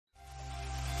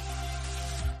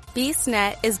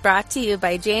BeastNet is brought to you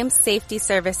by James Safety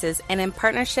Services and in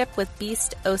partnership with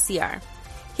Beast OCR.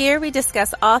 Here we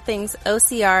discuss all things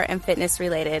OCR and fitness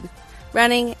related,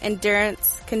 running,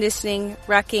 endurance, conditioning,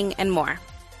 rucking, and more.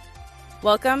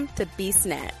 Welcome to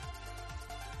BeastNet.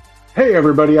 Hey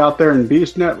everybody out there in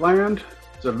BeastNet land.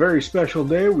 It's a very special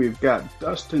day. We've got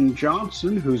Dustin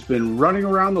Johnson, who's been running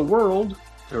around the world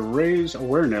to raise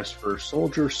awareness for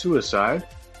soldier suicide.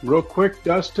 Real quick,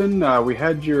 Dustin, we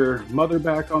had your mother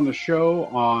back on the show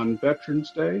on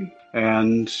Veterans Day,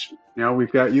 and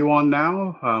we've got you on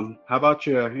now. How about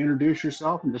you introduce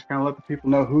yourself and just kind of let the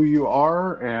people know who you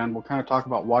are, and we'll kind of talk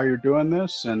about why you're doing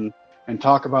this and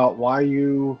talk about why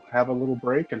you have a little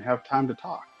break and have time to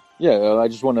talk. Yeah, I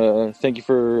just want to thank you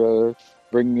for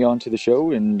bringing me on to the show,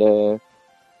 and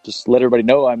just let everybody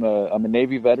know I'm a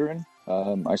Navy veteran.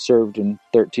 I served in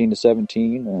 13 to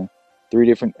 17. 3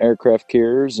 different aircraft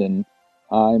carriers, and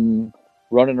I'm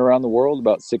running around the world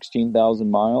about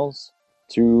 16,000 miles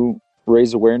to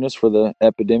raise awareness for the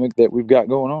epidemic that we've got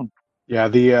going on. Yeah,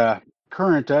 the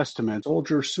current estimate,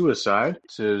 soldier suicide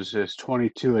is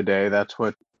 22 a day. That's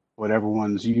what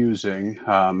everyone's using.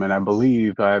 And I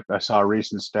believe I saw a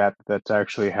recent stat that's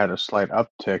actually had a slight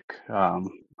uptick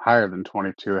higher than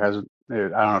 22. I don't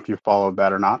know if you followed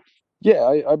that or not.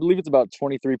 Yeah, I believe it's about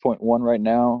 23.1 right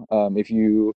now.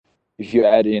 If you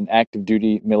add in active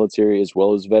duty military as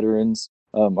well as veterans,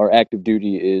 our active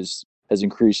duty has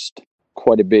increased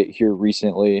quite a bit here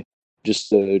recently.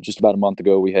 Just about a month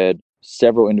ago, we had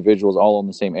several individuals all on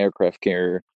the same aircraft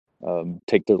carrier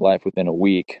take their life within a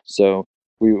week. So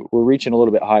we're reaching a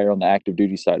little bit higher on the active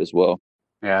duty side as well.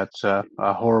 Yeah, it's a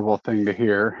horrible thing to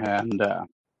hear. And the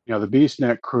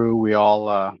BeastNet crew, we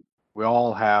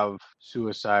all have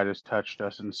suicide has touched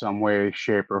us in some way,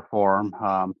 shape, or form.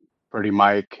 Pretty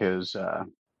Mike, his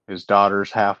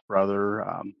daughter's half brother,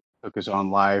 took his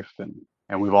own life,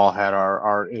 and we've all had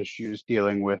our issues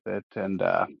dealing with it,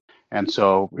 and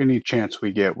so any chance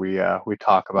we get, we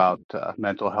talk about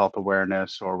mental health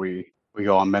awareness, or we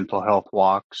go on mental health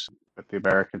walks with the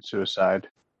American Suicide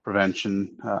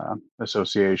Prevention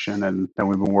Association, and then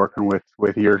we've been working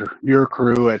with your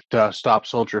crew at Stop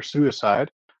Soldier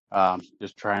Suicide,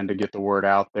 just trying to get the word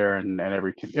out there, and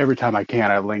every time I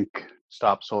can, I link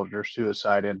Stop Soldier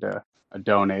Suicide into a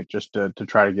donate just to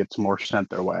try to get some more sent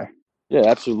their way. Yeah,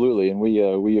 absolutely, and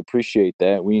we appreciate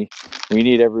that. We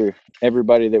need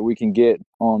everybody that we can get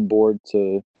on board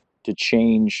to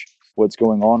change what's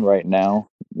going on right now.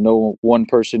 No one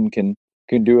person can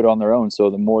do it on their own. So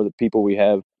the more the people we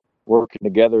have working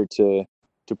together to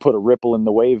put a ripple in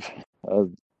the wave,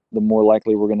 the more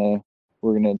likely we're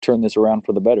gonna turn this around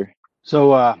for the better.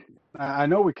 So I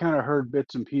know we kind of heard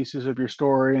bits and pieces of your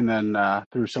story, and then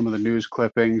through some of the news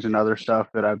clippings and other stuff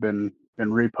that I've been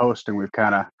reposting, we've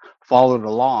kind of followed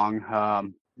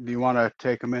along. Do you want to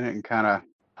take a minute and kind of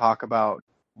talk about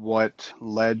what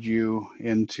led you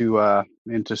into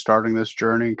starting this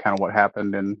journey, kind of what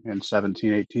happened in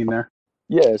 17, 18 there?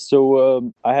 Yeah,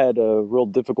 so I had a real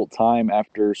difficult time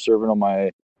after serving on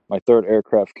my 3rd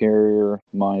aircraft carrier,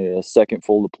 my second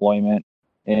full deployment,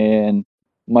 and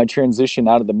my transition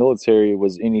out of the military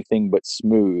was anything but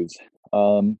smooth.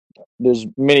 There's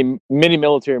many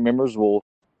military members will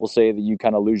say that you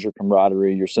kind of lose your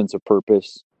camaraderie, your sense of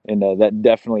purpose, and that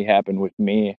definitely happened with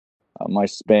me. I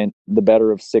spent the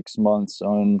better of 6 months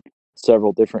on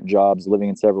several different jobs, living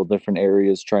in several different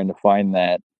areas, trying to find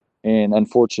that. And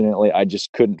unfortunately, I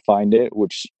just couldn't find it,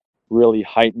 which really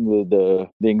heightened the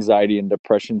anxiety and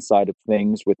depression side of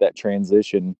things with that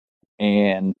transition.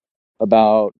 And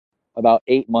about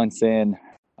 8 months in,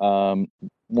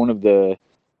 one of the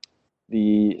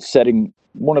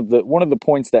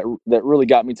points that really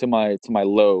got me to my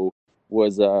low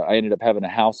was I ended up having a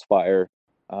house fire,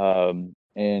 and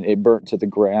it burnt to the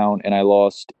ground, and I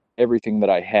lost everything that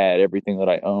I had, everything that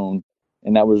I owned.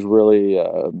 And that was really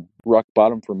rock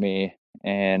bottom for me.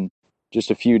 And just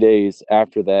a few days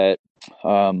after that,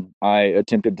 I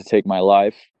attempted to take my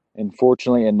life. And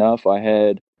fortunately enough, I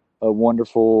had a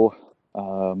wonderful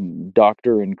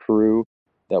doctor and crew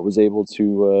that was able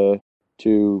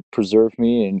to preserve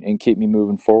me and keep me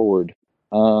moving forward.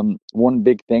 One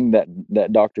big thing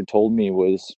that doctor told me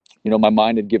was, my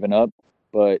mind had given up,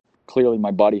 but clearly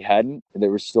my body hadn't.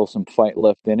 There was still some fight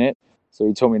left in it. So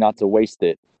he told me not to waste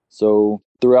it. So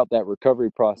throughout that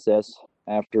recovery process,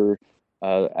 after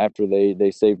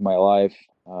they saved my life,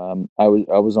 I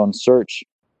was on search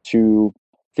to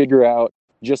figure out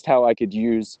just how I could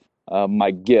use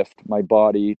my gift, my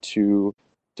body, to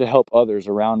help others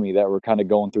around me that were kind of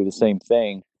going through the same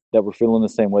thing, that were feeling the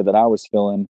same way that I was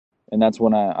feeling. And that's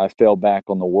when I fell back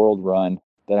on the world run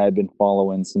that I had been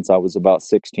following since I was about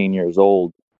 16 years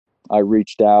old. I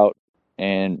reached out,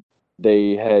 and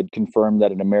they had confirmed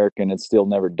that an American had still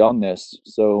never done this.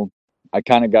 So I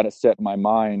kind of got to set in my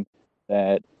mind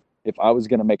that if I was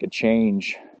going to make a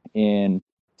change in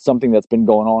something that's been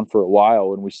going on for a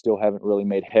while and we still haven't really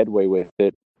made headway with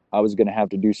it, I was going to have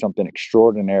to do something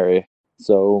extraordinary.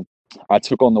 So I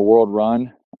took on the world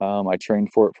run. I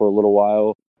trained for it for a little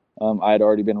while. I had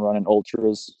already been running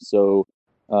ultras, so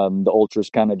the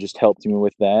ultras kind of just helped me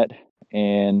with that.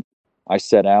 And I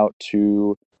set out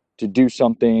to do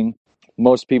something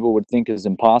most people would think is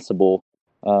impossible,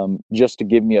 just to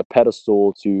give me a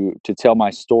pedestal to tell my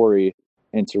story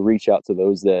and to reach out to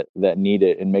those that need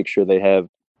it and make sure they have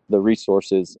the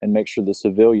resources and make sure the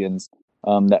civilians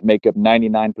that make up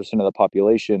 99% of the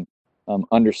population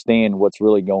understand what's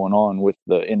really going on with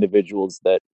the individuals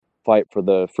that fight for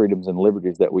the freedoms and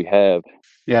liberties that we have.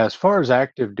 Yeah, as far as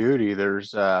active duty,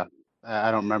 there's I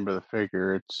don't remember the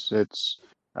figure. It's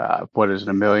what is it,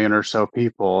 1 million or so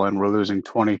people, and we're losing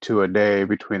 22 a day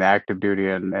between active duty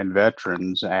and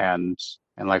veterans, and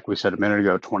like we said a minute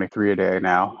ago, 23 a day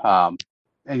now.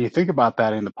 And you think about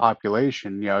that in the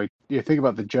population, you think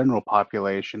about the general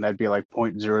population, that'd be like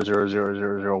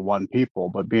 0.000001 people,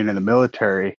 but being in the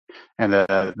military and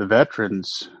the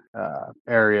veterans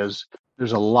areas,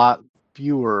 there's a lot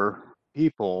fewer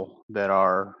people that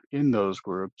are in those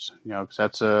groups, because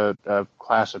that's a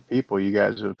class of people. You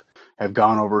guys have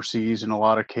gone overseas in a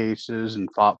lot of cases and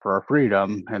fought for our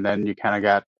freedom, and then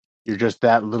you're just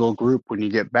that little group when you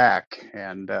get back,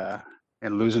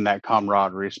 and losing that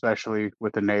camaraderie, especially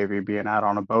with the Navy, being out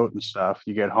on a boat and stuff.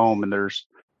 You get home and there's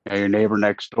your neighbor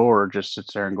next door just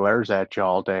sits there and glares at you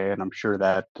all day, and I'm sure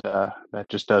that that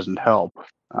just doesn't help.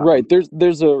 Right.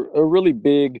 There's a really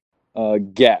big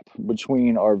gap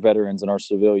between our veterans and our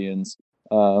civilians,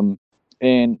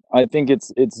 and I think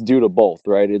it's due to both.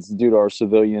 Right. It's due to our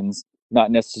civilians not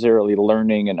necessarily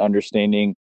learning and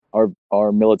understanding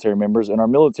our military members, and our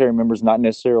military members not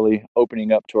necessarily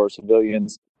opening up to our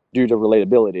civilians due to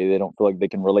relatability. They don't feel like they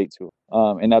can relate to it,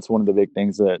 and that's one of the big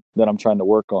things that I'm trying to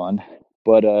work on.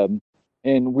 But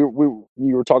and we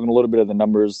were talking a little bit of the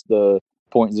numbers, the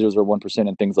 0.001%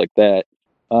 and things like that.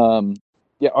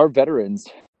 Yeah, our veterans,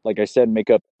 like I said, make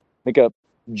up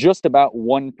just about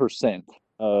 1%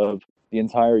 of the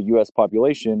entire U.S.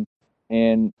 population,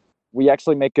 and we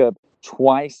actually make up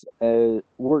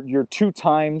you're 2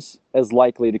 times as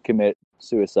likely to commit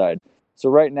suicide. So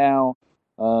right now,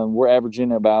 we're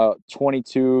averaging about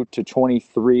 22 to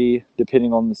 23,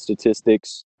 depending on the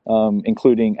statistics,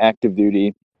 including active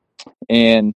duty.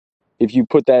 And if you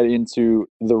put that into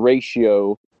the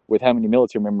ratio with how many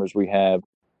military members we have,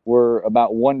 we're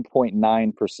about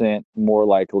 1.9% more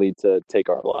likely to take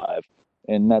our life.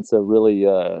 And that's a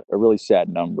really sad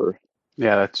number.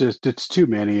 Yeah, it's too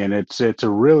many, and it's a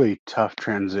really tough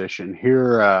transition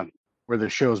here. Where the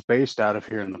show's based out of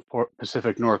here in the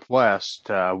Pacific Northwest,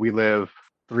 we live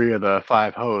 3 of the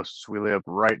 5 hosts. We live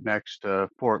right next to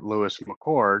Fort Lewis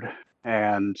McChord,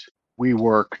 and we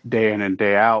work day in and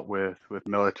day out with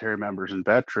military members and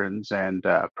veterans. And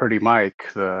Pretty Mike,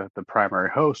 the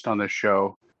primary host on this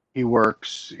show, he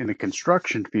works in the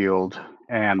construction field,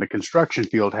 and the construction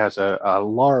field has a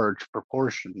large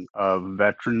proportion of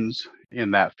veterans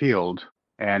in that field.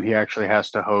 And he actually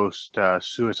has to host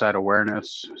suicide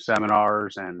awareness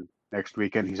seminars. And next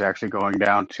weekend, he's actually going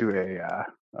down to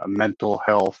a mental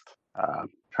health,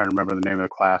 trying to remember the name of the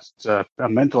class. It's a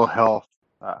mental health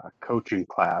coaching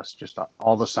class, just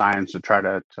all the signs to try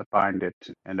to find it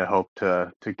and to hope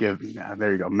to give,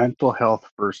 there you go, mental health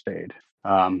first aid.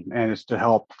 And it's to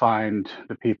help find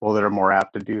the people that are more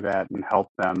apt to do that and help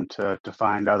them to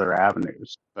find other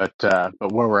avenues. But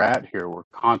where we're at here, we're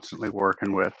constantly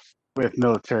working with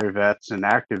military vets and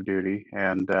active duty,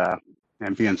 and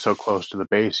being so close to the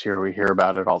base here, we hear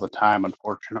about it all the time,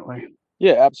 unfortunately.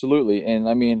 Yeah, absolutely. And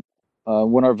I mean,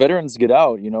 when our veterans get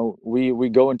out, we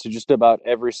go into just about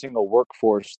every single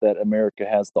workforce that America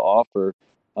has to offer.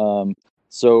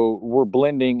 So we're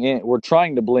blending in. We're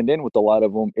trying to blend in with a lot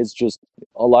of them. It's just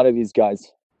a lot of these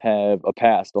guys have a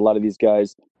past. A lot of these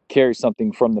guys carry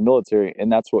something from the military, and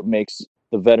that's what makes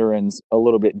the veterans a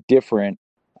little bit different.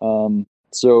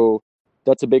 So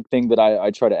that's a big thing that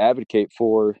I try to advocate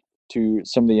for to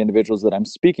some of the individuals that I'm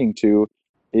speaking to,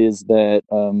 is that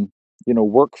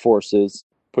workforces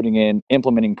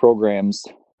implementing programs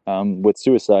with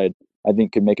suicide, I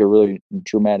think could make a really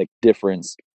dramatic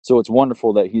difference. So it's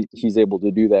wonderful that he's able to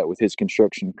do that with his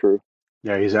construction crew.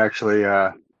 Yeah, he's actually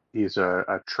he's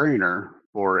a trainer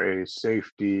for a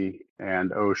safety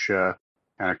and OSHA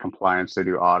kind of compliance. They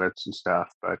do audits and stuff,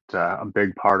 but a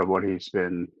big part of what he's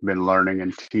been learning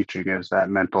and teaching is that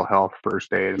mental health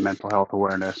first aid and mental health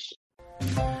awareness.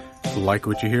 Like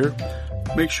what you hear?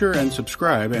 Make sure and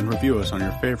subscribe and review us on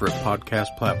your favorite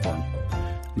podcast platform.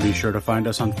 Be sure to find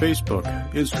us on Facebook,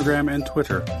 Instagram, and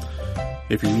Twitter.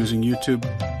 If you're using YouTube,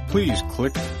 please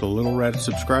click the little red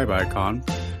subscribe icon,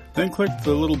 then click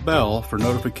the little bell for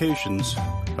notifications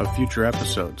of future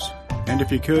episodes. And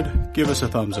if you could, give us a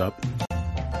thumbs up.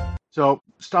 So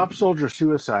Stop Soldier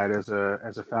Suicide as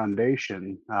a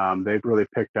foundation, they've really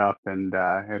picked up and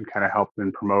kind of helped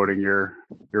in promoting your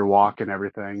walk and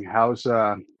everything. How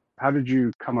did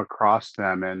you come across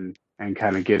them and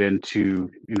kind of get into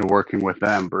working with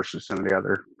them versus some of the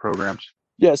other programs?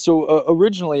 Yeah, so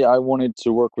originally I wanted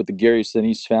to work with the Gary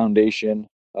Sinise Foundation.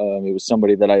 It was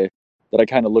somebody that I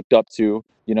kind of looked up to.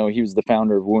 He was the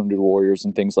founder of Wounded Warriors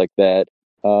and things like that.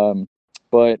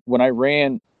 But when I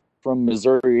ran from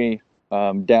Missouri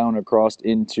down across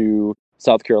into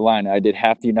South Carolina, I did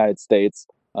half the United States,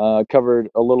 covered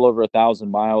a little over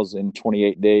 1,000 miles in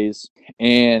 28 days.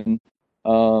 And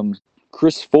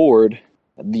Chris Ford,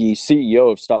 the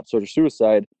CEO of Stop Soldier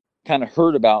Suicide, kind of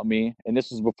heard about me. And this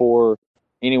was before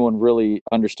anyone really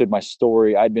understood my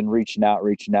story. I'd been reaching out,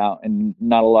 and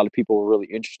not a lot of people were really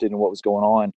interested in what was going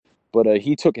on. But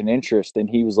he took an interest, and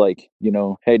he was like,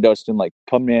 hey, Dustin,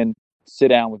 come in, sit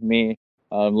down with me,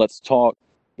 let's talk,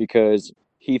 because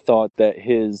he thought that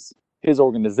his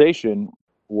organization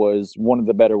was one of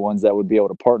the better ones that would be able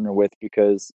to partner with,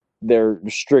 because they're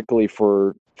strictly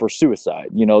for suicide.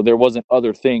 There wasn't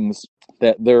other things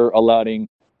that they're allotting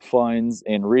funds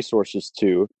and resources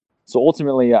to. So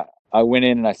ultimately, I went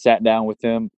in and I sat down with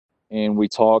him and we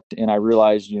talked, and I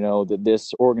realized, that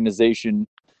this organization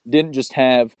didn't just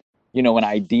have, an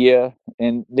idea,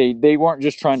 and they weren't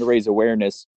just trying to raise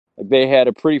awareness. They had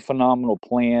a pretty phenomenal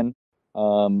plan.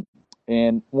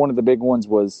 And one of the big ones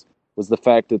was the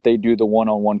fact that they do the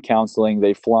one-on-one counseling.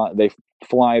 They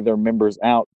fly their members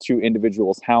out to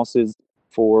individuals' houses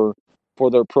for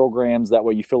their programs. That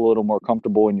way you feel a little more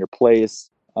comfortable in your place.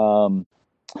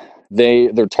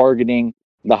 They're targeting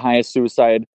the highest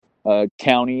suicide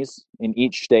counties in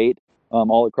each state,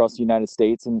 all across the United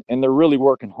States, and they're really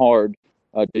working hard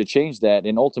to change that.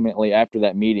 And ultimately, after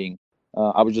that meeting,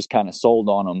 I was just kind of sold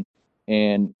on them,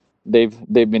 and they've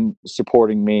been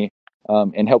supporting me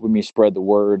and helping me spread the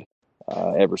word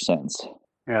ever since.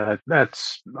 Yeah,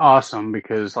 that's awesome,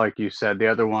 because like you said, the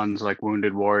other ones like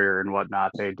Wounded Warrior and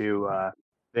whatnot, they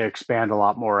expand a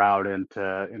lot more out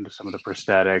into some of the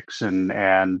prosthetics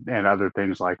and other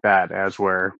things like that, as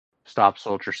where Stop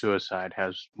Soldier Suicide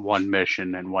has one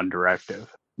mission and one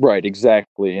directive. Right,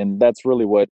 exactly. And that's really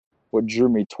what drew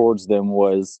me towards them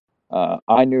was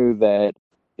I knew that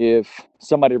if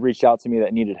somebody reached out to me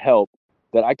that needed help,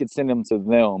 that I could send them to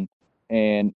them,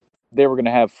 and they were going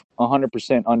to have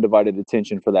 100% undivided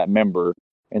attention for that member,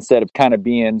 instead of kind of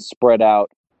being spread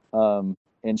out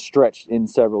and stretched in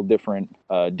several different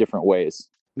ways.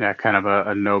 Yeah, kind of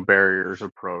a no barriers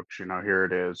approach. Here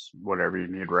it is, whatever you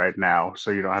need right now,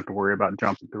 so you don't have to worry about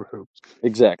jumping through hoops.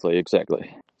 Exactly.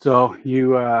 So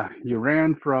you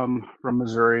ran from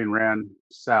Missouri and ran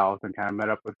south and kind of met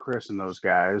up with Chris and those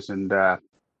guys, and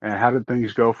how did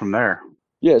things go from there?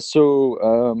 Yeah,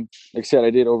 so like I said,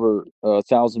 I did over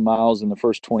 1,000 miles in the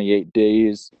first 28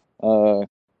 days.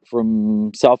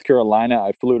 From South Carolina,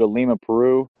 I flew to Lima,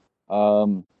 Peru.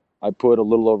 I put a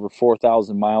little over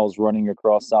 4,000 miles running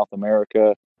across South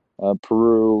America,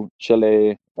 Peru,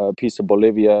 Chile, a piece of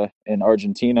Bolivia, and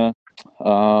Argentina.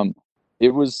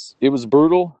 It was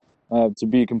brutal, to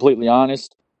be completely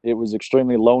honest. It was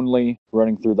extremely lonely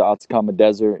running through the Atacama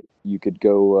Desert. You could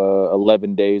go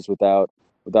 11 days without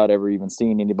ever even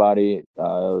seeing anybody,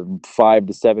 5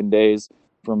 to 7 days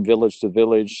from village to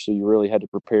village. So you really had to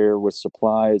prepare with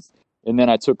supplies. And then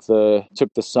I took the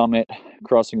summit,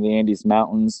 crossing the Andes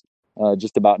Mountains,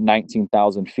 just about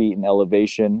 19,000 feet in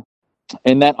elevation.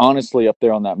 And that, honestly, up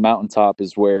there on that mountaintop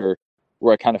is where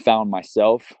I kind of found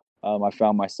myself. I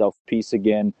found myself peace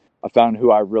again. I found who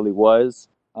I really was,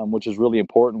 which is really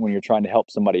important when you're trying to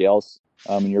help somebody else.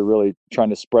 And you're really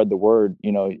trying to spread the word.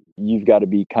 You've got to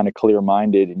be kind of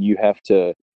clear-minded, and you have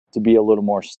to be a little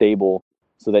more stable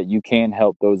so that you can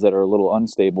help those that are a little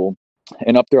unstable.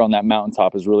 And up there on that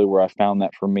mountaintop is really where I found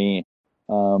that for me.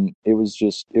 It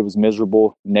was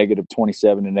miserable,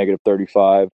 -27 to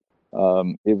 -35.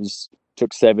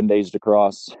 Took 7 days to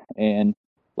cross. And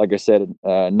like I said,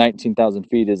 19,000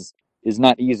 feet is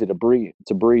not easy to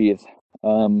breathe.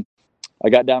 I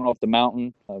got down off the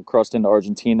mountain, crossed into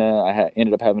Argentina. I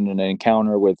ended up having an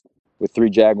encounter with 3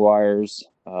 jaguars.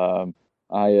 And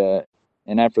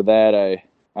after that,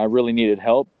 I really needed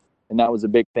help. And that was a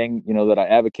big thing, that I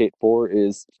advocate for,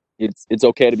 is it's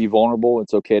okay to be vulnerable.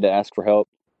 It's okay to ask for help.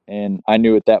 And I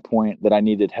knew at that point that I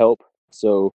needed help.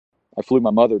 So I flew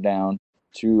my mother down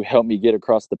to help me get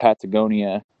across the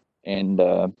Patagonia, and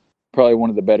probably one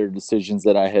of the better decisions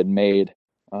that I had made.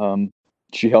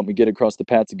 She helped me get across the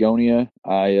Patagonia.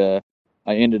 I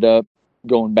ended up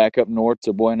going back up north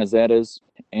to Buenos Aires,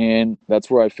 and that's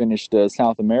where I finished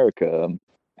South America.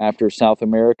 After South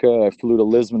America, I flew to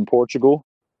Lisbon, Portugal.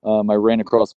 I ran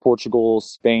across Portugal,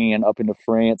 Spain, up into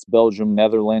France, Belgium,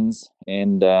 Netherlands,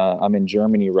 and I'm in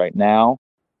Germany right now.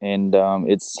 And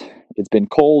it's been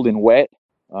cold and wet.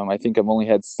 I think I've only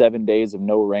had 7 days of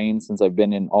no rain since I've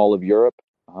been in all of Europe.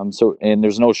 And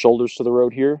there's no shoulders to the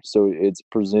road here, so it's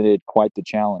presented quite the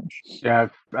challenge. Yeah,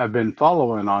 I've been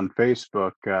following on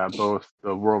Facebook, both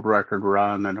the world record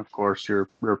run and of course your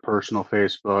personal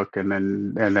Facebook, and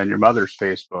then your mother's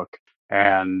Facebook.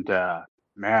 And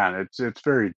man, it's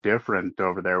very different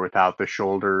over there without the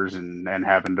shoulders and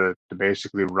having to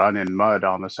basically run in mud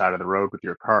on the side of the road with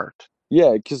your cart.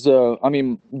 Yeah, because I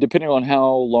mean, depending on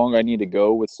how long I need to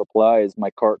go with supplies, my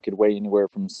cart could weigh anywhere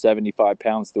from 75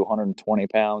 pounds to 120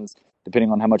 pounds, depending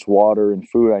on how much water and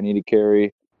food I need to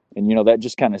carry. And that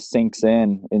just kind of sinks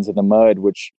into the mud,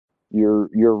 which your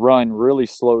run really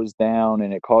slows down,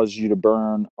 and it causes you to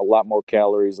burn a lot more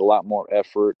calories, a lot more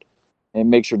effort, and it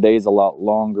makes your days a lot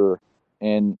longer.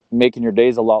 And making your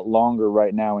days a lot longer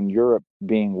right now in Europe,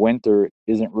 being winter,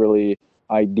 isn't really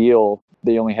ideal.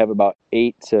 They only have about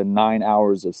 8 to 9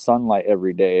 hours of sunlight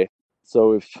every day.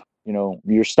 So if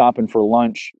you're stopping for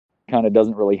lunch, kind of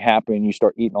doesn't really happen. You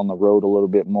start eating on the road a little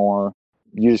bit more.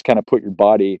 You just kind of put your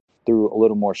body through a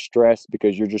little more stress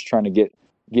because you're just trying to get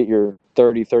your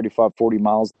 30, 35, 40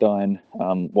 miles done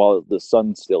while the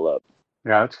sun's still up.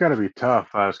 Yeah, it's got to be tough.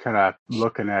 I was kind of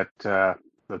looking at the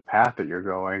path that you're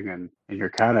going, and you're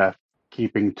kind of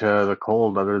keeping to the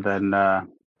cold other than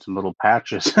some little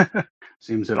patches.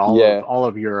 Seems that all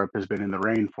of Europe has been in the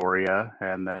rain for you,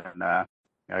 and then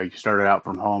you started out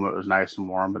from home. It was nice and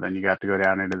warm, but then you got to go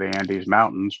down into the Andes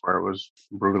Mountains where it was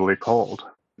brutally cold.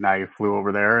 Now you flew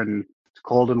over there, and it's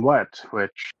cold and wet.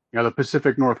 Which the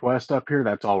Pacific Northwest up here,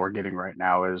 that's all we're getting right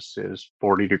now is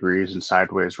 40 degrees and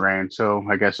sideways rain. So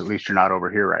I guess at least you're not over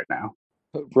here right now.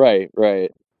 Right.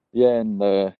 Yeah, and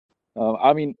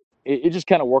I mean, it just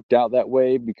kind of worked out that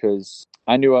way because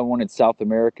I knew I wanted South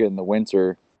America in the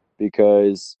winter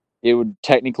because it would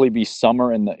technically be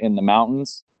summer in the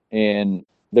mountains, and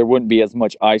there wouldn't be as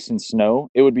much ice and snow.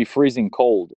 It would be freezing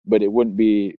cold, but it wouldn't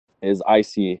be as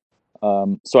icy.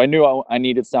 So I knew I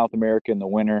needed South America in the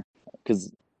winter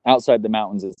because outside the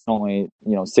mountains it's only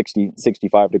 60,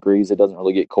 65 degrees. It doesn't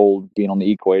really get cold being on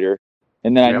the equator.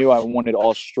 And then I knew I wanted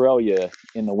Australia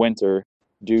in the winter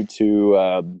due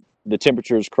to the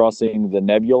temperatures crossing the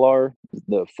Nebular,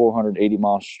 the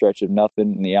 480-mile stretch of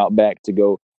nothing in the outback, to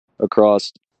go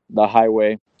across the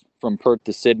highway from Perth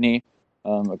to Sydney,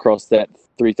 across that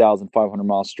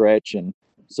 3,500-mile stretch. And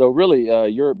so really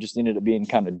Europe just ended up being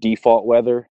kind of default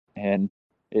weather, and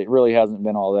it really hasn't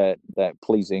been all that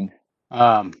pleasing.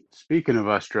 Speaking of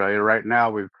Australia, right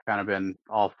now we've kind of been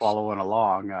all following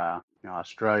along.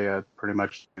 Australia, pretty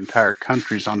much the entire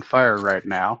country's on fire right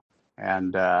now,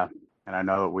 and I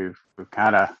know that we've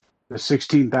kind of, the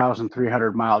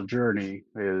 16,300-mile journey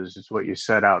is what you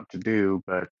set out to do,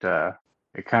 but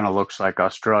it kind of looks like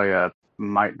Australia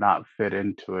might not fit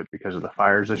into it because of the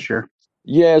fires this year.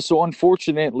 Yeah, so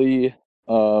unfortunately,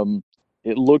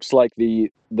 it looks like the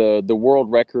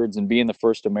world records and being the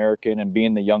first American and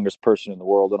being the youngest person in the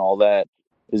world and all that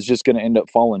is just going to end up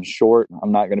falling short.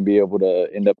 I'm not going to be able to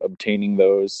end up obtaining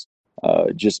those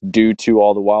just due to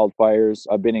all the wildfires.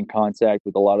 I've been in contact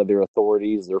with a lot of their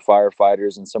authorities, their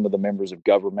firefighters, and some of the members of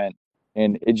government,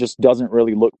 and it just doesn't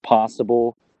really look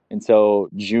possible until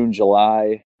June,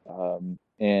 July.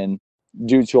 And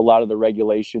due to a lot of the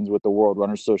regulations with the World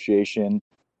Runner Association,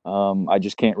 I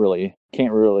just can't really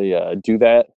do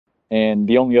that. And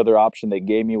the only other option they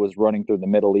gave me was running through the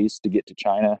Middle East to get to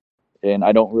China. And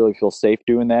I don't really feel safe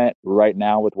doing that right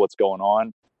now with what's going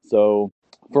on. So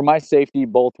for my safety,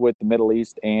 both with the Middle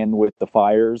East and with the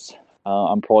fires,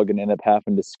 I'm probably going to end up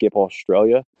having to skip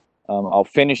Australia. I'll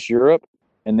finish Europe,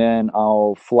 and then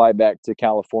I'll fly back to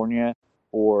California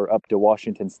or up to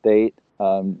Washington State,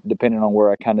 depending on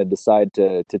where I kind of decide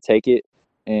to take it.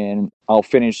 And I'll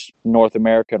finish North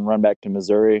America and run back to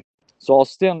Missouri. So I'll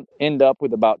still end up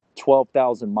with about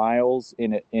 12,000 miles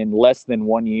in less than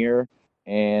 1 year,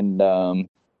 and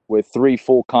with 3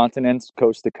 full continents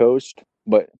coast to coast.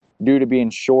 But due to being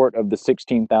short of the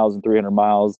 16,300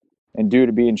 miles and due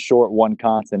to being short one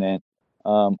continent,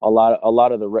 all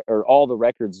the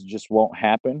records just won't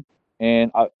happen.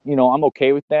 And I'm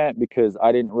okay with that because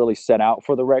I didn't really set out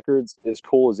for the records as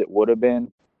cool as it would have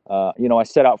been. I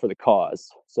set out for the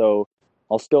cause. So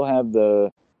I'll still have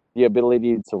the the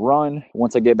ability to run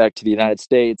once I get back to the United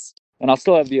States, and I'll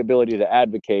still have the ability to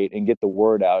advocate and get the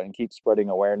word out and keep spreading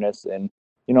awareness. And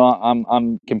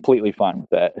I'm completely fine with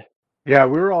that. Yeah,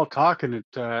 we were all talking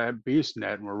at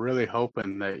BeastNet, and we're really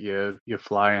hoping that you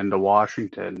fly into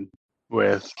Washington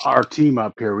with our team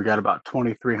up here. We got about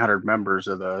 2,300 members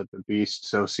of the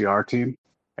Beasts OCR team,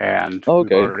 and we've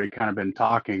Okay. already kind of been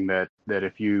talking that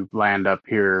if you land up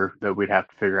here, that we'd have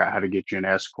to figure out how to get you an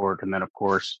escort, and then of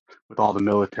course with all the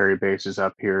military bases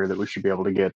up here, that we should be able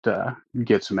to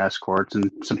get some escorts and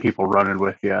some people running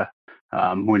with you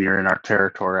when you're in our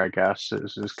territory. I guess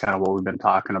is kind of what we've been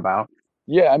talking about.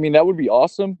 Yeah, I mean, that would be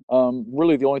awesome.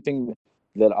 Really, the only thing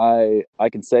that I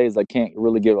can say is I can't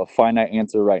really give a finite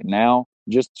answer right now,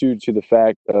 just due to the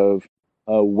fact of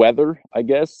weather, I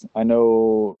guess. I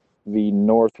know the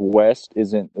Northwest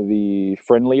isn't the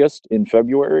friendliest in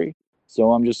February,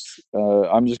 so I'm just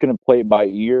gonna play it by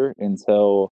ear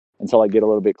until I get a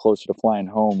little bit closer to flying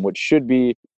home, which should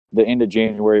be the end of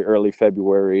January, early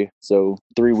February, so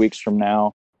 3 weeks from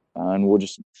now. And we'll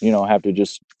just have to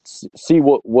just see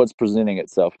what's presenting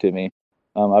itself to me.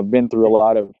 I've been through a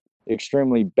lot of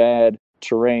extremely bad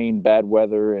terrain, bad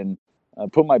weather, and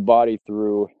put my body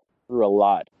through a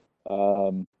lot.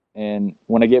 And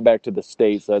when I get back to the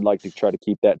States, I'd like to try to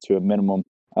keep that to a minimum.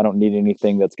 I don't need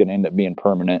anything that's going to end up being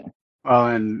permanent. Well,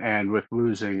 and with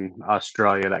losing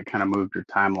Australia, that kind of moved your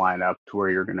timeline up to where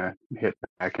you're going to hit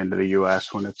back into the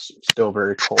U.S. when it's still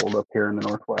very cold up here in the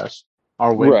Northwest.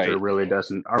 Our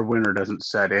winter doesn't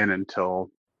set in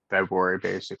until February,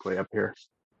 basically, up here.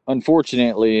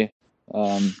 Unfortunately,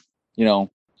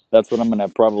 that's what I'm gonna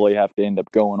probably have to end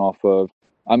up going off of.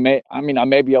 I may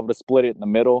be able to split it in the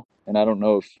middle, and I don't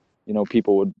know if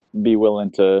people would be willing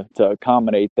to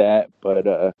accommodate that, but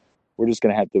we're just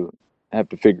gonna have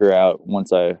to figure out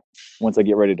once I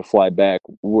get ready to fly back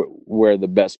where the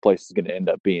best place is gonna end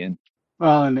up being.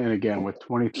 Well, and again, with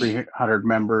 2,300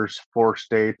 members, 4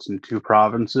 states and 2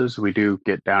 provinces, we do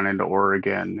get down into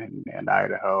Oregon and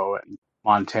Idaho and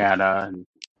Montana. And,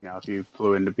 if you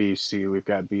flew into BC, we've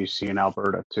got BC and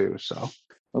Alberta too. So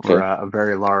Okay. we're a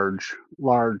very large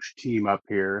team up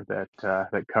here that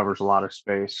covers a lot of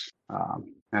space.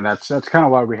 And that's kind of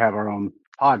why we have our own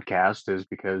podcast, is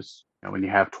because when you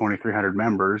have 2,300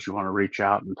 members, you want to reach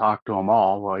out and talk to them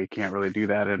all. Well, you can't really do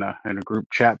that in a group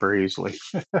chat very easily.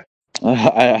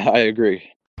 I agree.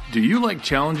 Do you like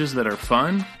challenges that are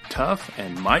fun, tough,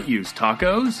 and might use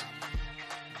tacos?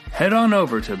 Head on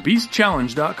over to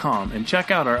beastchallenge.com and check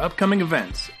out our upcoming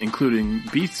events, including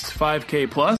Beasts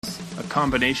 5K Plus, a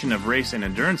combination of race and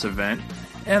endurance event,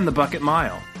 and the Bucket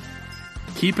Mile.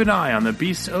 Keep an eye on the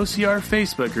Beasts OCR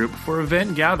Facebook group for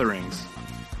event gatherings.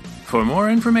 For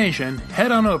more information,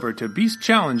 head on over to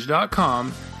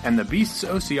beastchallenge.com and the Beasts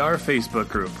OCR Facebook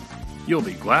group. You'll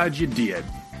be glad you did.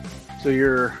 So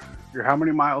you're how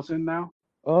many miles in now?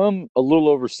 A little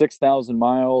over 6,000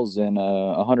 miles in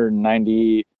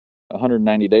 190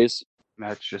 days.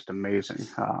 That's just amazing.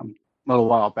 A little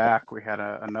while back, we had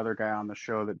another guy on the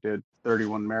show that did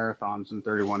 31 marathons in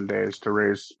 31 days to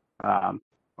raise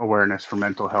awareness for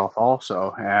mental health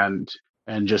also. And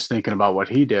just thinking about what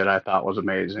he did, I thought was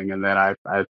amazing. And then I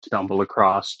stumbled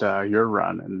across your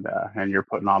run, and you're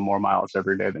putting on more miles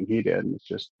every day than he did. And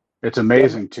it's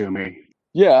amazing to me.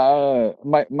 Yeah,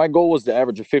 my goal was to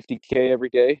average a 50K every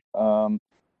day.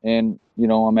 And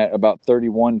I'm at about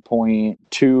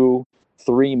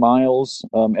 31.23 miles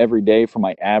every day for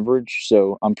my average.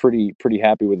 So I'm pretty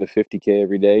happy with the 50K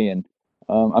every day. And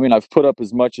I've put up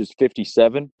as much as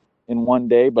 57 in one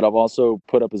day, but I've also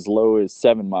put up as low as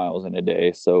 7 miles in a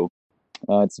day. So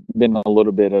it's been a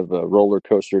little bit of a roller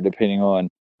coaster depending on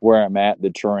where I'm at, the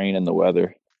terrain, and the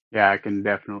weather. Yeah, I can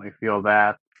definitely feel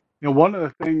that. One of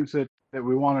the things that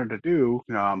we wanted to do,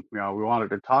 we wanted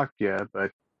to talk to you,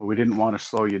 but we didn't want to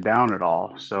slow you down at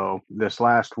all. So this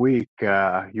last week,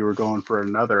 you were going for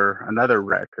another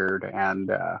record, and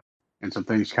some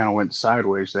things kind of went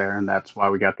sideways there, and that's why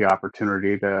we got the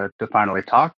opportunity to finally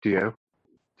talk to you.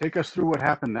 Take us through what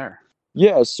happened there.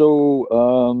 Yeah,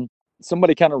 so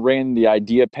somebody kind of ran the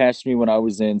idea past me when I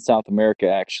was in South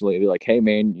America, actually. They're like, hey,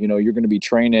 man, you're going to be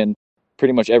training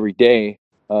pretty much every day.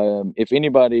 If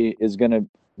anybody is going to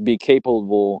be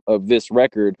capable of this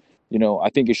record, I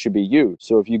think it should be you.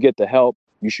 So if you get the help,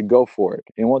 you should go for it.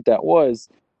 And what that was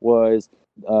in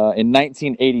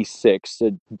 1986,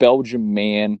 a Belgian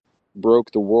man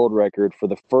broke the world record for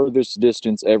the furthest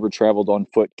distance ever traveled on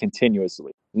foot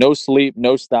continuously. No sleep,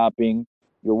 no stopping.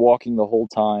 You're walking the whole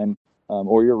time,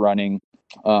 or you're running.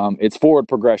 It's forward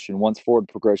progression. Once forward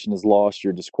progression is lost,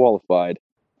 you're disqualified.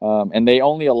 And they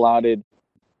only allotted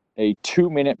a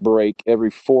 2-minute break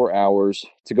every 4 hours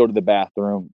to go to the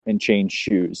bathroom and change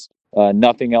shoes.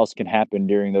 Nothing else can happen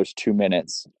during those 2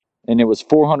 minutes. And it was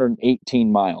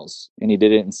 418 miles, and he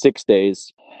did it in 6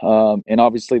 days. And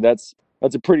obviously, that's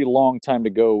a pretty long time to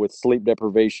go with sleep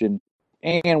deprivation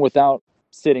and without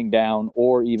sitting down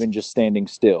or even just standing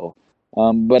still.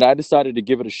 But I decided to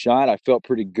give it a shot. I felt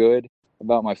pretty good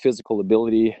about my physical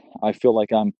ability. I feel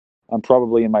like I'm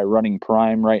probably in my running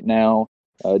prime right now,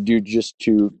 due just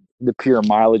to the pure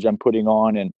mileage I'm putting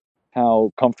on and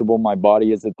how comfortable my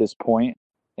body is at this point.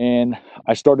 And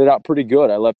I started out pretty good.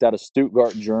 I left out of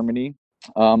Stuttgart, Germany.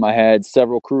 I had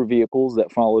several crew vehicles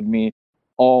that followed me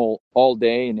all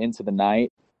day and into the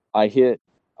night. I hit,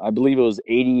 I believe it was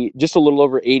 80, just a little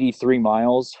over 83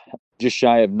 miles, just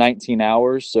shy of 19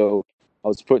 hours. So I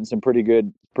was putting some pretty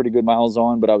good miles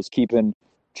on, but I was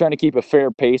trying to keep a fair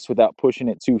pace without pushing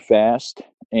it too fast.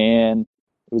 And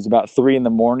it was about 3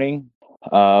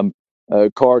 a.m. A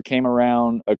car came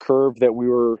around a curve that we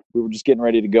were just getting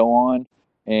ready to go on,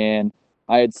 and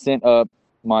I had sent up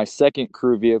my second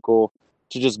crew vehicle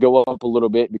to just go up a little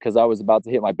bit because I was about to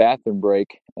hit my bathroom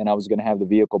break, and I was going to have the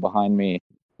vehicle behind me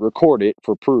record it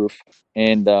for proof.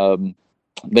 And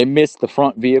they missed the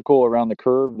front vehicle around the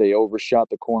curve. They overshot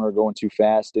the corner going too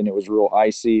fast, and it was real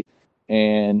icy,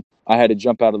 and I had to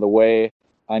jump out of the way.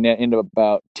 I ended up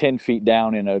about 10 feet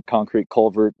down in a concrete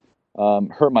culvert,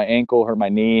 hurt my ankle, hurt my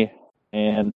knee,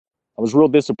 and I was real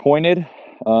disappointed,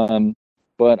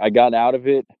 but I got out of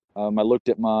it. I looked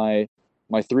at my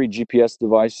 3 GPS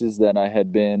devices that I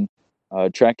had been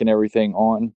tracking everything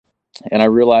on, and I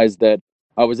realized that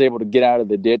I was able to get out of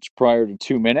the ditch prior to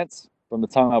 2 minutes from the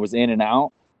time I was in and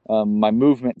out. My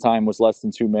movement time was less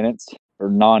than 2 minutes, or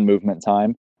non-movement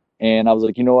time, and I was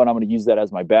like, you know what, I'm going to use that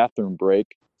as my bathroom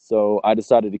break. So I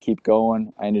decided to keep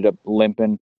going. I ended up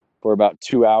limping for about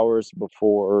 2 hours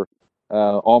before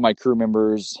all my crew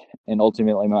members and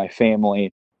ultimately my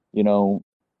family,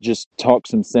 just talked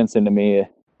some sense into me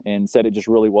and said it just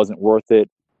really wasn't worth it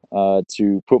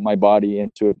to put my body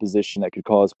into a position that could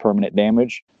cause permanent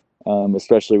damage,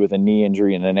 especially with a knee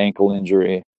injury and an ankle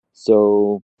injury.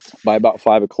 So by about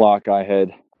 5 o'clock, I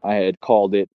had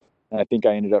called it, and I think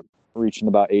I ended up reaching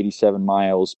about 87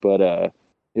 miles, but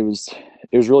it was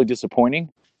really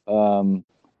disappointing.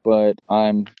 But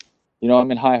I'm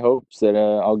in high hopes that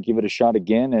I'll give it a shot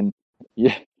again, and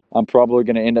yeah, I'm probably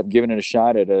going to end up giving it a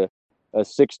shot at a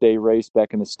 6-day race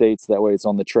back in the States. That way it's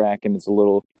on the track and it's a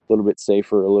little bit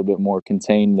safer, a little bit more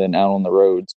contained than out on the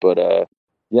roads. But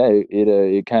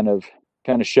it kind of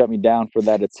shut me down for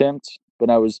that attempt. But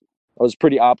I was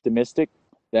pretty optimistic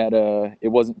that it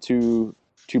wasn't too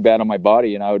bad on my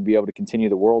body and I would be able to continue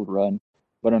the world run.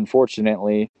 But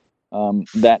unfortunately,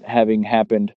 that having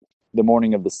happened the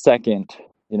morning of the second,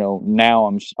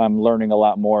 now I'm learning a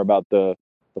lot more about the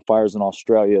fires in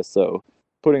Australia. So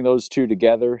putting those two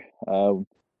together,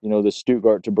 the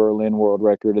Stuttgart to Berlin world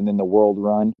record and then the world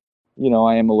run,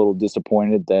 I am a little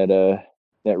disappointed that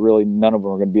really none of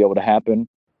them are going to be able to happen,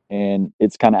 and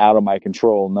it's kind of out of my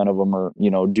control. None of them are,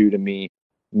 due to me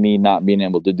not being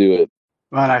able to do it.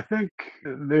 Well, I think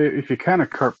if you kind of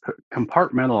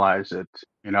compartmentalize it,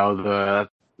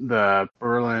 the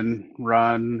Berlin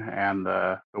run and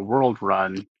the world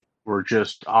run were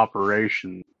just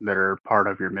operations that are part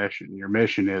of your mission. Your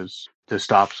mission is to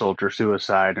stop soldier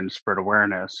suicide and spread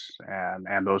awareness,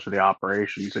 and those are the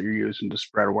operations that you're using to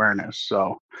spread awareness.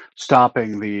 So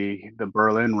stopping the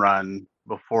Berlin run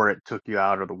before it took you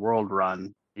out of the world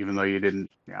run, even though you didn't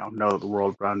know that the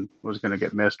world run was going to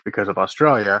get missed because of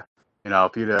Australia,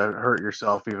 if you'd have hurt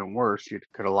yourself even worse, you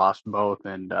could have lost both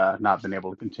and not been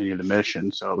able to continue the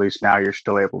mission. So at least now you're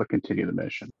still able to continue the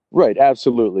mission. Right,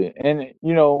 absolutely. And,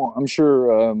 I'm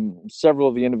sure several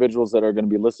of the individuals that are going to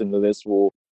be listening to this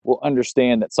will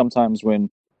understand that sometimes when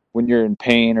you're in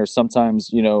pain, or sometimes,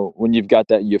 when you've got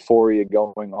that euphoria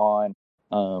going on,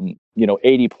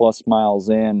 80 plus miles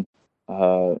in,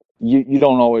 you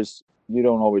don't always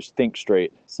think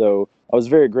straight. So I was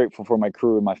very grateful for my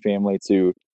crew and my family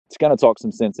to kind of talk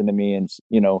some sense into me and,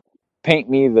 paint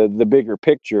me the bigger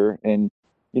picture and,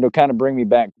 kind of bring me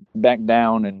back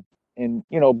down and,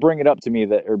 bring it up to me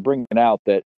bring it out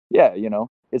that, yeah,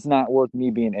 it's not worth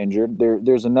me being injured.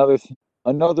 There's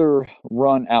another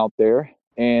run out there,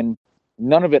 and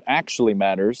none of it actually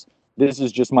matters. This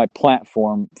is just my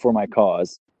platform for my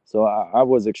cause. So I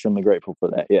was extremely grateful for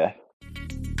that. Yeah.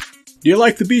 Do you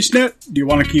like the BeastNet? Do you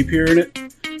want to keep hearing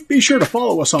it? Be sure to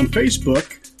follow us on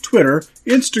Facebook, Twitter,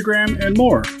 Instagram, and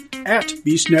more at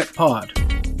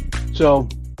BeastNetPod. So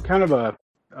kind of a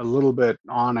little bit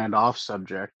on and off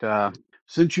subject.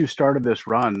 Since you started this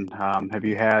run, have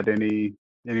you had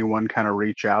anyone kind of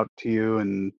reach out to you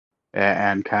and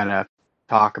and kind of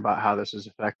talk about how this has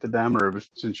affected them? Or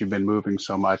since you've been moving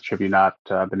so much, have you not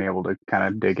been able to kind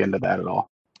of dig into that at all?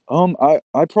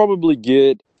 I probably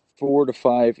get 4 to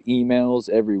 5 emails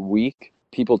every week,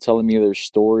 people telling me their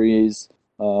stories,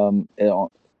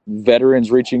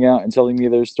 veterans reaching out and telling me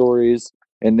their stories.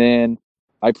 And then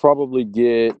I probably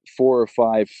get 4 or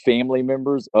 5 family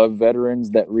members of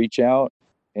veterans that reach out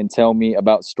and tell me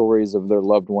about stories of their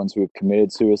loved ones who have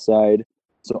committed suicide.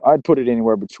 So I'd put it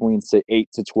anywhere between, say, 8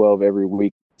 to 12 every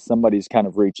week. Somebody's kind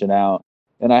of reaching out.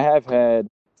 And I have had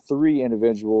 3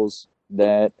 individuals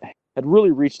that had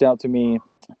really reached out to me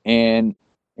and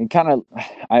kind of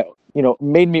I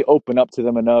made me open up to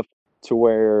them enough to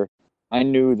where I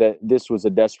knew that this was a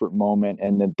desperate moment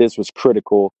and that this was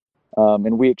critical.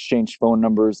 And we exchanged phone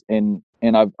numbers, and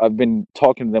I've been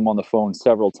talking to them on the phone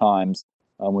several times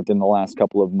within the last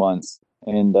couple of months,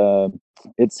 and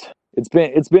it's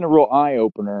been a real eye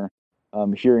opener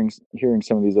hearing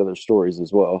some of these other stories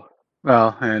as well.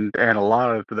 Well, and a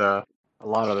lot of the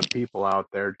people out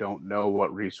there don't know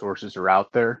what resources are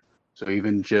out there. So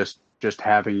even just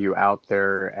having you out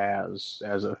there as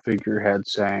a figurehead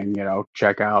saying,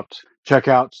 check out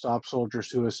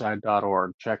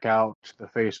stopsoldiersuicide.org, check out the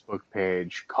Facebook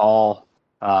page, call.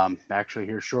 Actually,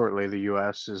 here shortly, the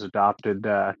U.S. has adopted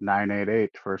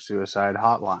 988 for a suicide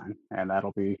hotline, and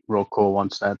that'll be real cool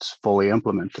once that's fully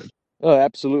implemented. Oh,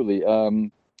 absolutely.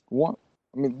 One,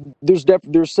 I mean,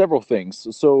 there's several things.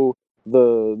 So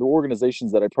the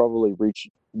organizations that I probably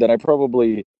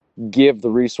give the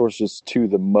resources to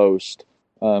the most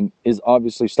is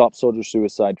obviously Stop Soldier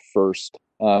Suicide first,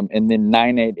 and then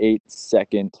 988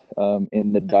 second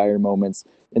in the dire moments,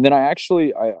 and then I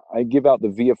give out the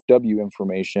VFW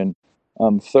information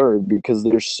third, because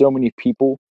there's so many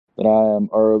people that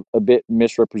are a bit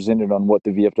misrepresented on what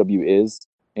the VFW is,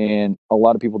 and a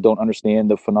lot of people don't understand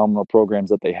the phenomenal programs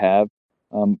that they have.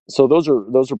 So those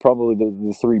are probably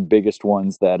the 3 biggest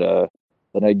ones that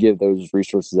I give those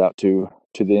resources out to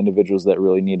the individuals that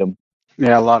really need them.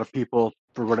 Yeah, a lot of people,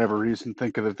 for whatever reason,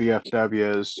 think of the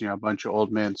VFW as, a bunch of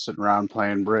old men sitting around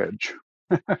playing bridge,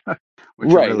 which it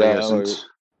Right, really isn't.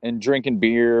 and drinking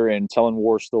beer and telling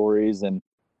war stories, and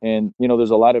there's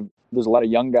a lot of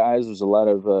young guys, there's a lot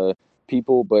of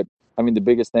people, but I mean the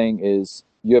biggest thing is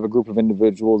you have a group of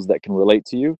individuals that can relate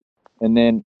to you, and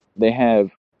then they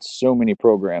have so many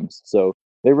programs, so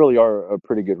they really are a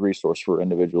pretty good resource for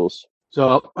individuals.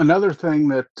 So another thing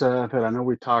that I know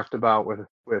we talked about with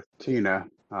Tina,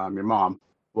 your mom,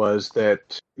 was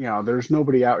that there's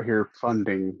nobody out here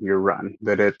funding your run.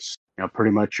 That it's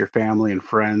pretty much your family and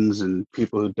friends and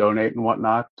people who donate and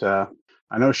whatnot.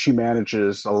 I know she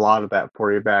manages a lot of that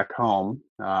for you back home.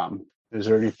 Is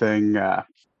there anything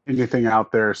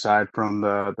out there aside from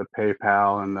the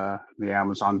PayPal and the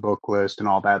Amazon book list and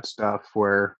all that stuff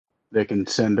where they can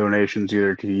send donations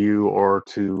either to you or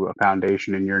to a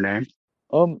foundation in your name?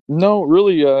 No,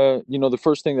 really, the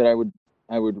first thing that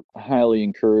I would highly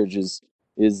encourage is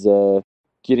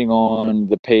getting on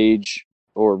the page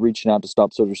or reaching out to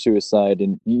Stop Soldier Suicide,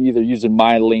 and either using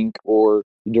my link or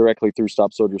directly through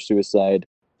Stop Soldier Suicide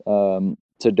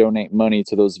to donate money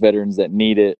to those veterans that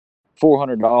need it.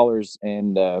 $400,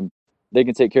 and they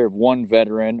can take care of one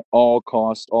veteran, all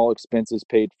costs, all expenses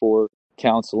paid for,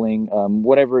 counseling,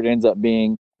 whatever it ends up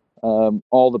being,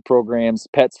 all the programs,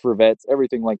 pets for vets,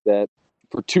 everything like that,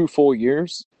 for 2 full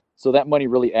years. So that money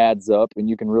really adds up, and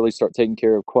you can really start taking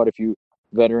care of quite a few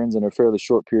veterans in a fairly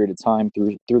short period of time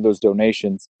through those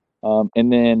donations.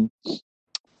 And then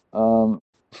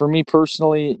for me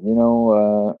personally,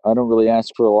 I don't really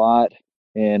ask for a lot,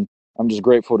 and I'm just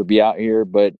grateful to be out here.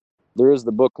 But there is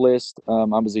the book list. I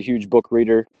was a huge book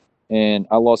reader, and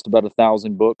I lost about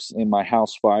 1,000 books in my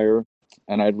house fire,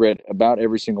 and I'd read about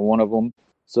every single one of them.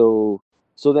 So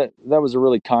that was a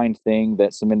really kind thing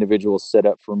that some individuals set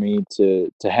up for me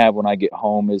to have when I get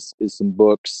home is some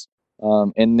books.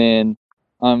 And then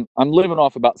I'm living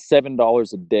off about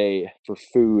 $7 a day for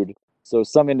food. So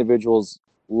some individuals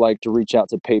like to reach out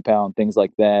to PayPal and things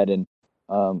like that, and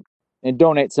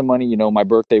donate some money. My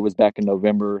birthday was back in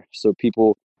November, so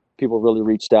people really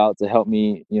reached out to help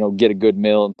me, get a good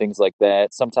meal and things like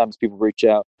that. Sometimes people reach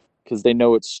out because they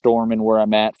know it's storming where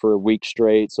I'm at for a week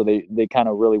straight, so they kind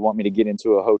of really want me to get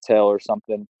into a hotel or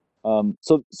something.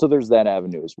 So there's that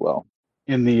avenue as well.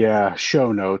 In the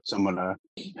show notes, I'm gonna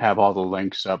have all the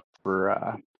links up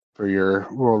for your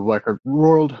world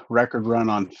record run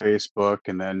on Facebook,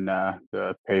 and then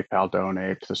the PayPal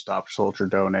donate, the Stop Soldier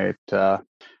donate, and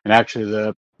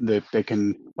actually they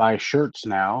can buy shirts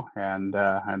now, and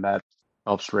that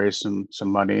helps raise some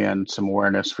money and some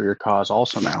awareness for your cause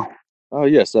also now. Oh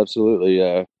yes, absolutely.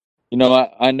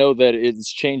 I know that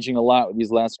it's changing a lot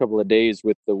these last couple of days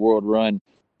with the World Run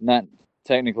not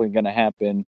technically going to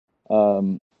happen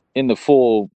in the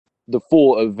full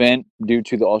event due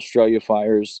to the Australia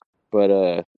fires.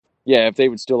 But yeah, if they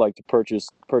would still like to purchase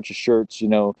shirts,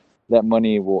 that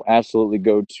money will absolutely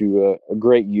go to a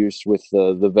great use with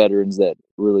the veterans that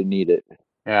really need it.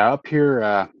 Yeah, up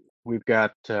here we've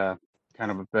got kind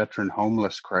of a veteran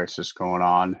homeless crisis going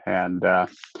on, and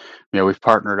we've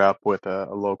partnered up with a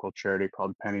local charity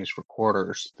called Pennies for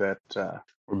Quarters that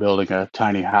we're building a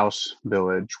tiny house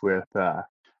village with a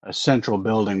central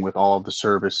building with all of the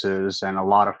services and a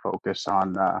lot of focus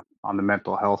on the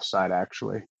mental health side,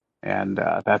 actually. And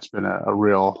that's been a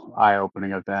real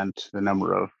eye-opening event. The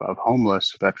number of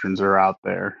homeless veterans that are out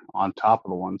there, on top of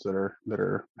the ones that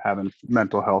are having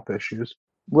mental health issues.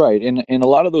 Right, and a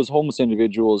lot of those homeless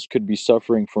individuals could be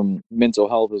suffering from mental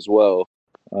health as well.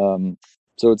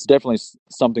 So it's definitely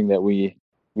something that we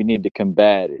need to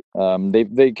combat.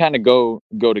 They kind of go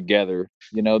together.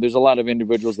 There's a lot of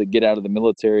individuals that get out of the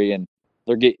military and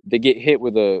they get hit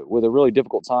with a really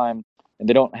difficult time, and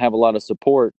they don't have a lot of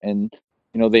support, and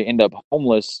they end up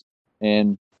homeless.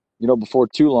 And before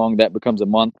too long, that becomes a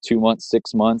month, 2 months,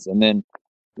 6 months, and then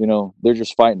they're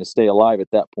just fighting to stay alive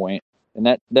at that point, and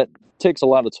that takes a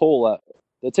lot of toll.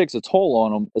 That takes a toll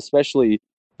on them, especially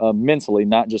mentally,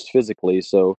 not just physically.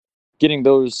 So, getting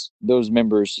those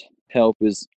members help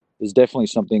is definitely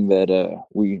something that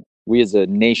we as a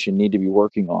nation need to be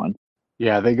working on.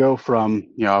 Yeah, they go from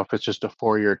if it's just a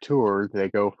 4-year tour, they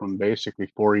go from basically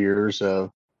 4 years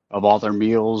of all their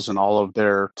meals and all of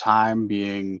their time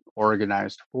being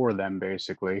organized for them,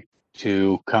 basically,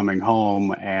 to coming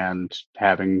home and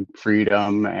having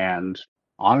freedom and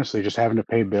honestly just having to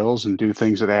pay bills and do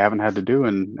things that they haven't had to do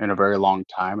in a very long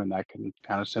time, and that can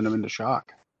kind of send them into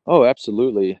shock. Oh,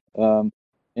 absolutely. And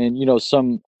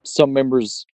some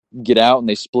members get out and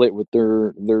they split with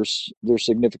their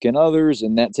significant others,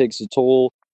 and that takes a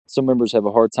toll. Some members have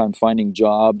a hard time finding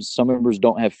jobs. Some members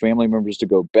don't have family members to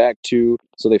go back to,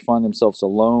 so they find themselves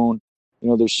alone.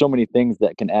 There's so many things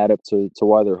that can add up to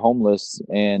why they're homeless,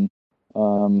 and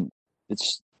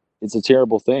it's a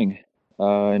terrible thing.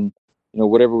 And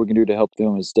whatever we can do to help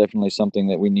them is definitely something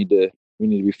that we need to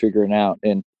be figuring out.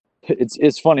 And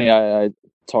it's funny. I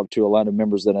talk to a lot of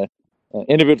members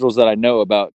individuals that I know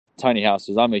about tiny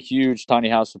houses. I'm a huge tiny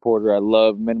house supporter. I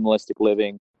love minimalistic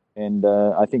living, and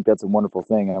I think that's a wonderful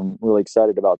thing. I'm really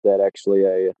excited about that. Actually,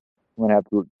 I'm gonna have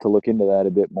to look into that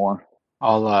a bit more.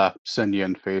 I'll send you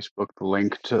on Facebook the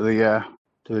link to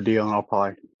the deal, and I'll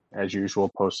probably, as usual,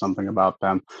 post something about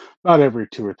them. About every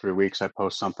 2 or 3 weeks, I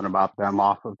post something about them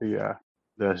off of the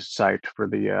site for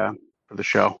the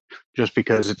show, just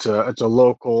because it's a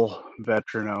local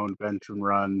veteran-owned,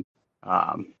 veteran-run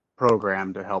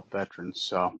program to help veterans.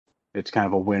 So it's kind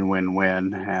of a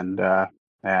win-win-win.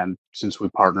 And since we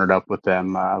partnered up with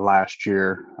them last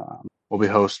year, we'll be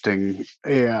hosting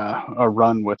a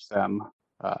run with them,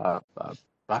 a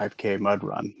 5K mud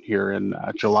run here in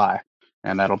July.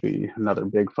 And that'll be another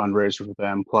big fundraiser for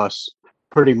them. Plus,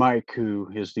 Pretty Mike, who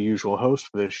is the usual host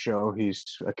for this show,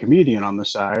 he's a comedian on the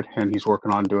side, and he's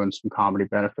working on doing some comedy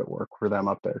benefit work for them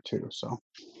up there too. So,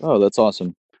 oh, that's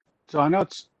awesome. So I know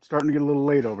it's starting to get a little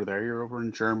late over there. You're over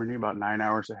in Germany, about 9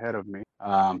 hours ahead of me.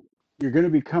 You're going to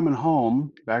be coming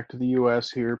home back to the U.S.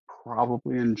 here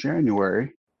probably in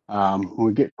January. When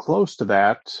we get close to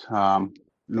that, no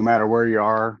matter where you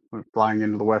are, we're flying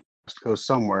into the West Coast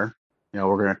somewhere.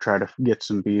 We're going to try to get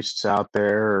some beasts out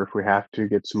there, or if we have to,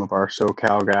 get some of our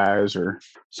SoCal guys or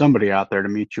somebody out there to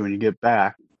meet you when you get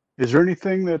back. Is there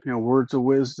anything that, words of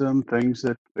wisdom, things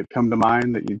that come to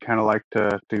mind that you'd kind of like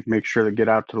to make sure to get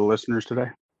out to the listeners today?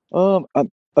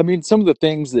 I mean, some of the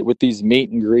things that with these meet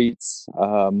and greets,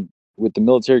 with the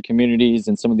military communities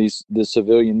and some of the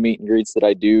civilian meet and greets that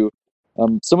I do,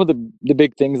 some of the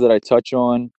big things that I touch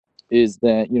on is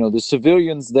that, the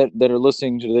civilians that are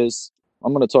listening to this,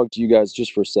 I'm going to talk to you guys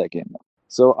just for a second.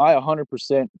 So I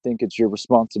 100% think it's your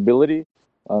responsibility,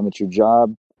 it's your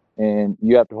job, and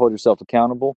you have to hold yourself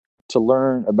accountable to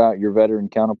learn about your veteran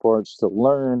counterparts, to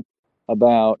learn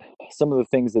about some of the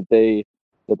things that they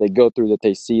go through, that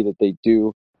they see, that they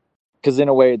do, because in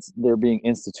a way they're being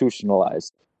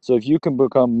institutionalized. So if you can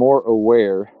become more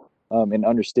aware and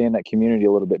understand that community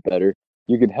a little bit better,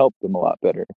 you can help them a lot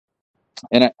better.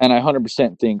 And I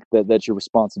 100% think that that's your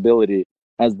responsibility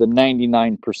as the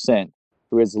 99%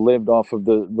 who has lived off of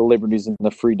the liberties and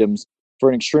the freedoms for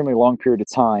an extremely long period of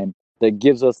time, that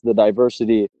gives us the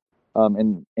diversity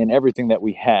and everything that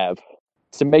we have,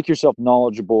 to make yourself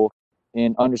knowledgeable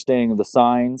in understanding the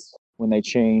signs when they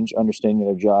change, understanding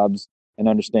their jobs, and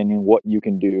understanding what you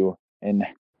can do. And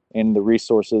and the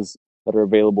resources that are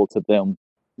available to them,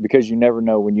 because you never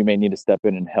know when you may need to step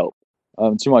in and help.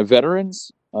 To my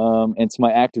veterans and to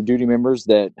my active duty members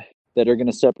that are going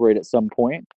to separate at some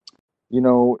point,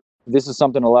 this is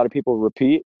something a lot of people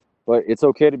repeat, but it's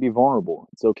okay to be vulnerable.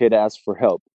 It's okay to ask for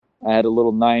help. I had a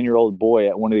little 9-year-old boy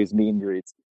at one of these meet and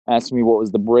greets ask me what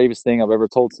was the bravest thing I've ever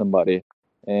told somebody.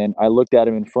 And I looked at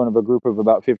him in front of a group of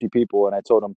about 50 people, and I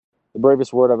told him the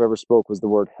bravest word I've ever spoke was the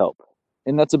word help.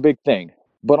 And that's a big thing.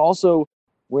 But also,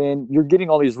 when you're getting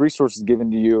all these resources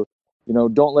given to you,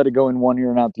 don't let it go in one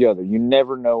ear and out the other. You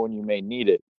never know when you may need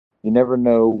it. You never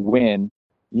know when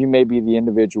you may be the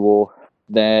individual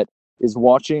that is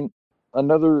watching a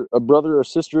brother or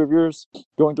sister of yours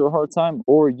going through a hard time,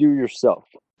 or you yourself.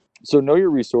 So know your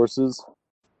resources.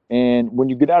 And when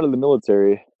you get out of the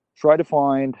military, try to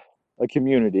find a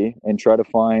community and try to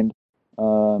find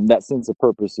that sense of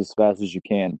purpose as fast as you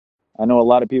can. I know a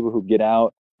lot of people who get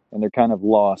out and they're kind of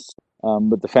lost,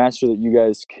 but the faster that you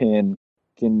guys can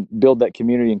build that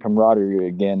community and camaraderie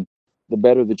again, the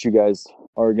better that you guys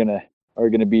are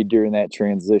gonna be during that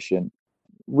transition.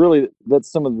 Really,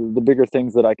 that's some of the bigger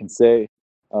things that I can say.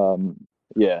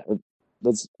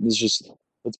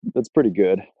 That's pretty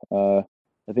good.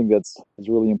 I think that's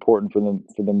really important for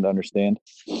them to understand.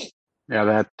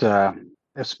 Yeah, that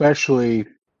especially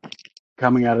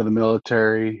coming out of the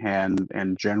military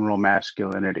and general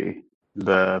masculinity,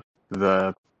 the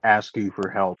asking for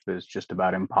help is just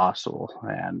about impossible.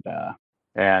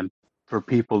 And for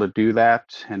people to do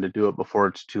that and to do it before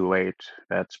it's too late,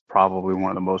 that's probably one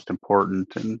of the most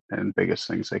important and biggest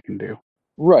things they can do.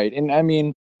 Right. And I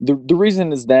mean, the reason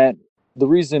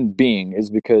being is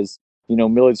because,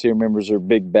 military members are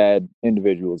big, bad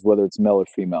individuals, whether it's male or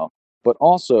female. But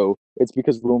also, it's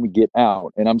because when we get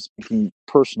out, and I'm speaking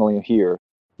personally here,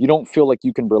 you don't feel like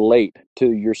you can relate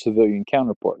to your civilian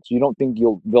counterparts. You don't think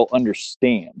they'll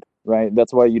understand, right?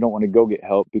 That's why you don't want to go get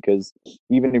help, because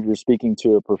even if you're speaking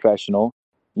to a professional,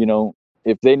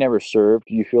 if they never served,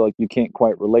 you feel like you can't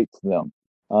quite relate to them.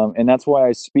 And that's why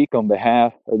I speak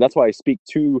that's why I speak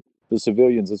to the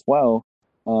civilians as well.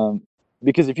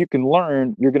 Because if you can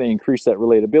learn, you're going to increase that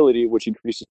relatability, which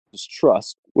increases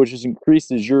trust, which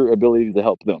increases your ability to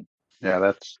help them.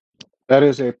 Yeah, that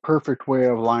is a perfect way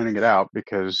of lining it out,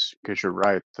 because you're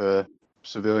right. The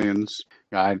civilians,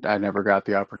 I never got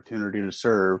the opportunity to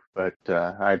serve, but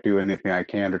I do anything I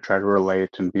can to try to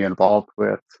relate and be involved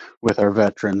with our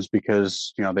veterans,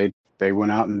 because they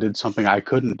went out and did something I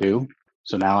couldn't do.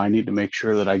 So now I need to make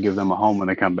sure that I give them a home when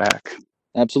they come back.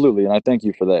 Absolutely, and I thank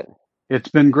you for that. It's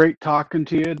been great talking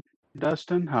to you,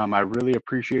 Dustin. I really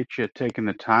appreciate you taking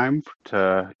the time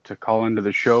to call into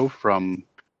the show from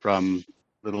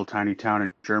little tiny town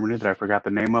in Germany that I forgot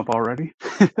the name of already.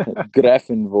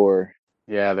 Grafenvor.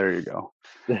 Yeah, there you go.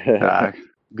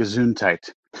 Gesundheit.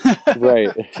 Right.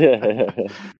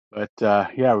 But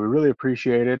yeah, we really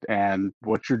appreciate it, and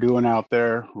what you're doing out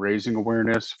there, raising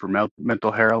awareness for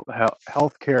mental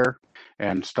health care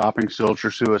and stopping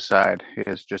soldier suicide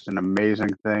is just an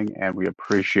amazing thing, and we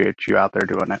appreciate you out there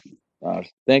doing it.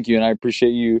 Thank you, and I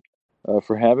appreciate you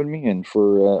for having me and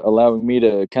for allowing me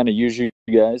to kind of use you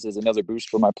guys as another boost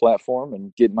for my platform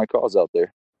and getting my cause out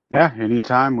there. Yeah,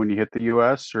 anytime when you hit the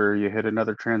U.S. or you hit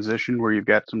another transition where you've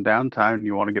got some downtime and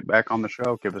you want to get back on the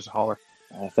show, give us a holler.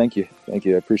 Thank you. I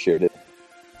appreciate it.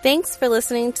 Thanks for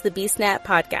listening to the BeastNet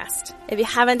podcast. If you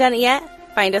haven't done it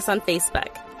yet, find us on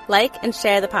Facebook. Like and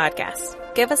share the podcast.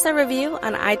 Give us a review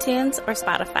on iTunes or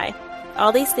Spotify.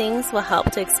 All these things will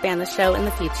help to expand the show in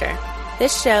the future.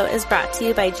 This show is brought to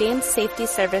you by James Safety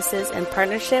Services in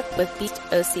partnership with Beast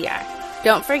OCR.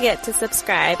 Don't forget to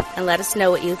subscribe and let us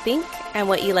know what you think and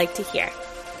what you like to hear.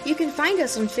 You can find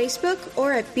us on Facebook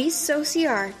or at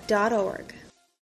beastsocr.org.